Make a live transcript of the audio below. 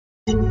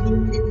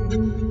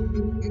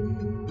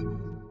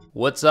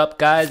What's up,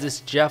 guys?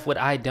 It's Jeff with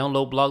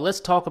iDownloadBlog. Let's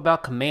talk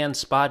about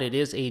CommandSpot. It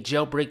is a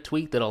jailbreak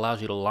tweak that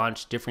allows you to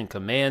launch different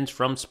commands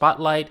from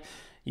Spotlight.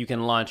 You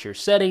can launch your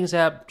settings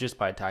app just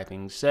by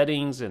typing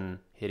settings and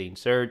hitting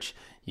search.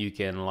 You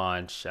can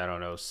launch,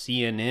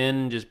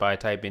 CNN just by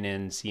typing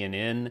in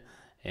CNN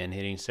and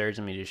hitting search.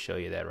 Let me just show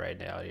you that right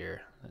now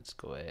here. Let's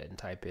go ahead and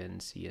type in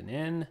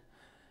CNN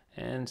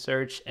and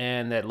search,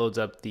 and that loads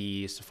up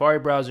the Safari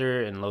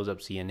browser and loads up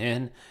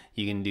CNN.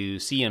 You can do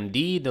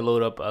CMD to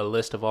load up a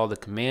list of all the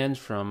commands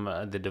from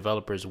the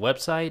developer's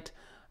website.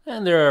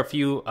 And there are a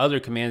few other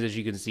commands, as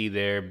you can see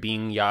there: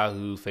 Bing,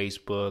 Yahoo,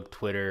 Facebook,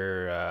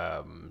 Twitter,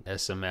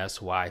 SMS,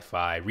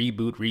 Wi-Fi,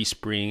 reboot,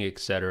 respring,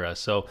 etc.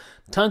 So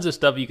tons of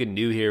stuff you can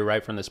do here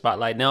right from the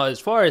Spotlight. Now, as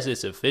far as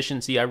its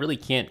efficiency, I really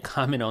can't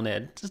comment on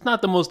that. It's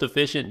not the most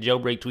efficient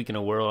jailbreak tweak in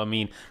the world. I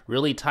mean,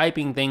 really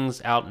typing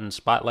things out in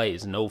Spotlight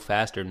is no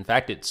faster. In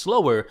fact, it's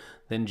slower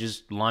than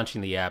just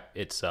launching the app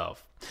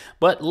itself.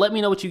 But let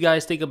me know what you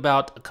guys think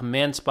about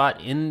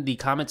CommandSpot in the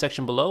comment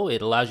section below.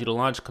 It allows you to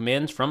launch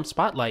commands from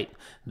Spotlight.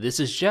 This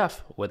is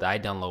Jeff with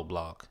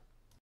iDownloadBlog.